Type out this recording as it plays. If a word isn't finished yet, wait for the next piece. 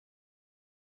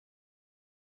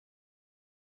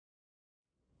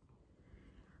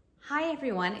Hi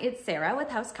everyone, it's Sarah with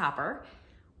House Copper.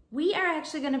 We are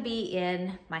actually going to be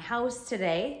in my house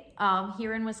today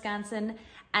here in Wisconsin,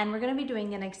 and we're going to be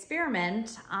doing an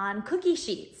experiment on cookie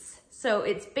sheets. So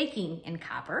it's baking in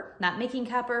copper, not making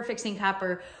copper, fixing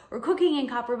copper, or cooking in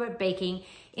copper, but baking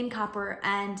in copper.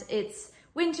 And it's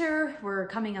winter, we're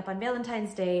coming up on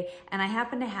Valentine's Day, and I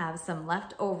happen to have some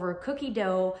leftover cookie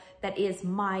dough that is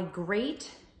my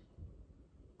great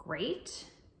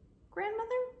grandmother,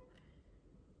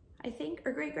 I think,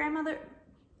 or great grandmother.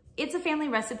 It's a family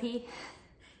recipe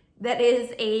that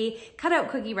is a cutout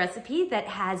cookie recipe that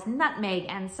has nutmeg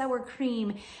and sour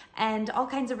cream and all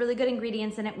kinds of really good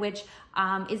ingredients in it, which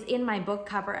is in my book,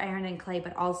 Copper, Iron, and Clay,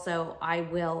 but also I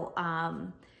will,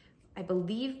 I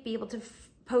believe, be able to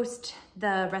post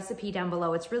the recipe down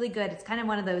below. It's really good. It's kind of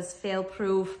one of those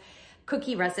fail-proof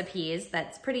cookie recipes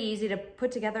that's pretty easy to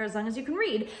put together as long as you can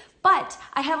read. But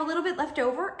I have a little bit left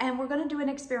over, and we're gonna do an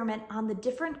experiment on the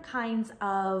different kinds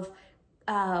of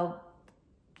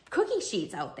cookie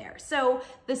sheets out there. So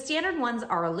the standard ones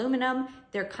are aluminum.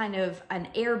 They're kind of an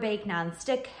air bake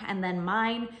non-stick, and then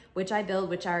mine, which I build,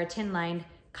 which are a tin lined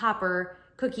copper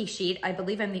cookie sheet. I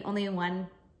believe I'm the only one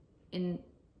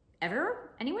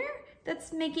anywhere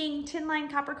that's making tin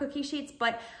lined copper cookie sheets,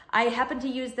 but I happened to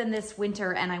use them this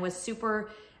winter and I was super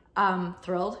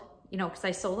thrilled, you know, because I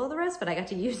sold all the rest, but I got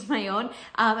to use my own.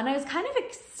 And I was kind of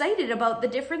excited about the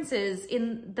differences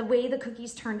in the way the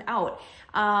cookies turned out.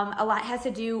 A lot has to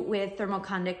do with thermal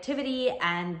conductivity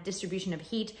and distribution of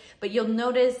heat, but you'll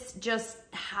notice just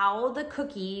how the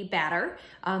cookie batter,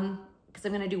 because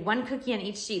I'm gonna do one cookie on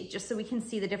each sheet just so we can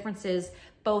see the differences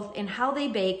both in how they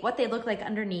bake, what they look like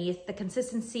underneath, the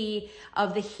consistency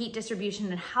of the heat distribution,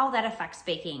 and how that affects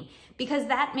baking. Because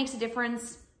that makes a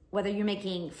difference whether you're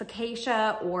making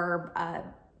focaccia or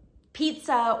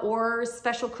pizza or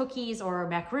special cookies or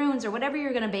macaroons or whatever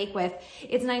you're gonna bake with.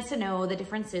 It's nice to know the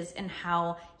differences in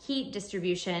how heat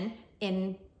distribution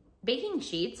in baking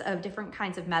sheets of different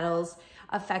kinds of metals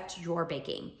affect your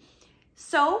baking.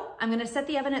 So I'm gonna set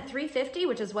the oven at 350,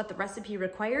 which is what the recipe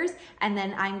requires, and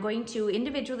then I'm going to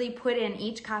individually put in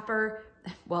each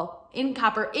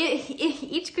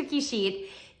each cookie sheet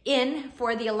in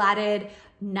for the allotted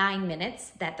 9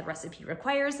 minutes that the recipe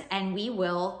requires, and we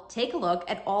will take a look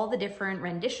at all the different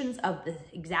renditions of the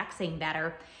exact same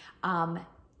batter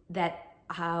that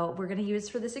we're gonna use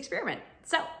for this experiment.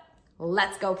 So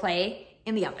let's go play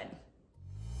in the oven.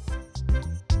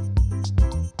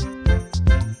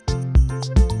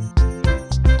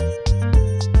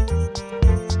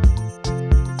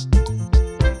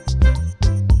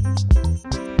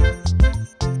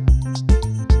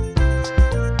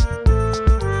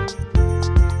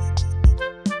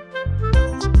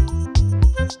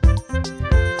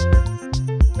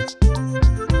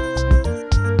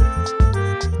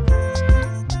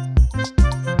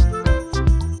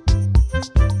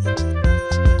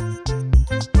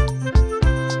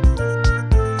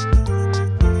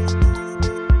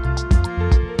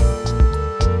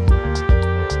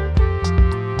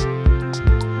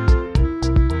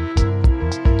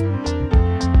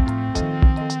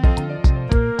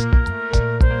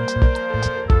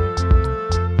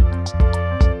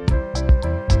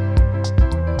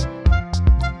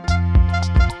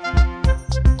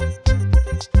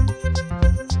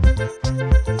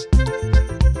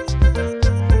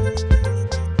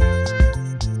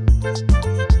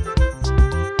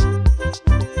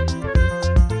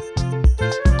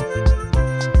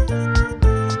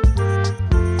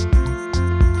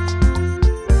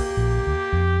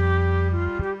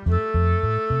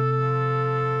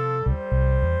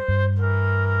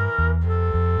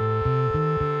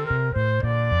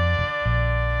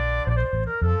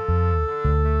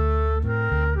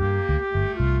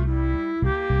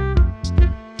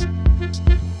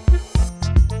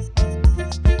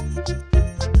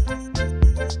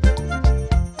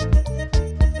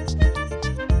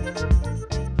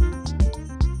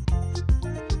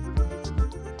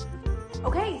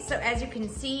 So as you can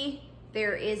see,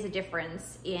 there is a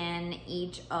difference in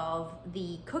each of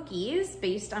the cookies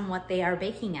based on what they are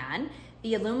baking on.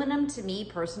 The aluminum, to me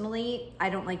personally, I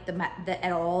don't like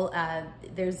at all.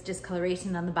 There's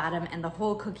discoloration on the bottom, and the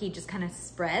whole cookie just kind of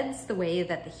spreads the way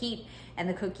that the heat and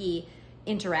the cookie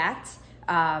interact.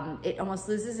 It almost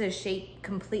loses its shape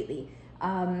completely.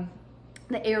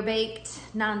 The air-baked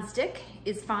non-stick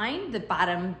is fine. The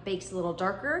bottom bakes a little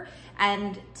darker.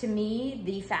 And to me,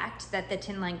 the fact that the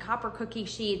tin lined copper cookie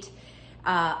sheet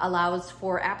allows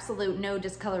for absolute no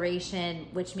discoloration,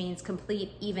 which means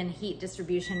complete even heat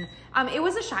distribution. It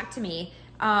was a shock to me.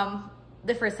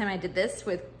 the first time I did this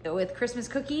with Christmas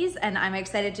cookies, and I'm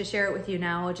excited to share it with you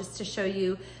now just to show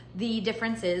you the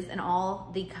differences in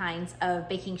all the kinds of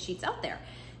baking sheets out there.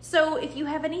 So if you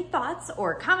have any thoughts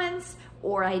or comments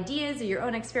or ideas or your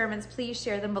own experiments, please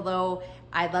share them below.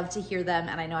 I'd love to hear them,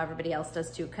 and I know everybody else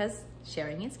does too, because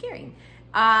sharing is caring.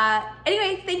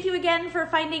 Anyway, thank you again for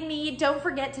finding me. Don't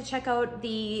forget to check out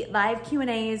the live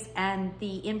Q&As and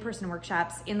the in-person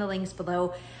workshops in the links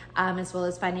below, as well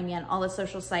as finding me on all the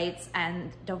social sites.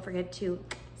 And don't forget to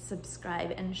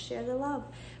subscribe and share the love.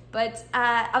 But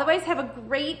otherwise, have a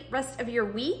great rest of your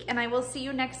week, and I will see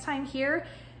you next time here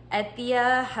at the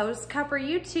House Copper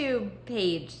YouTube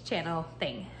page channel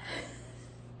thing.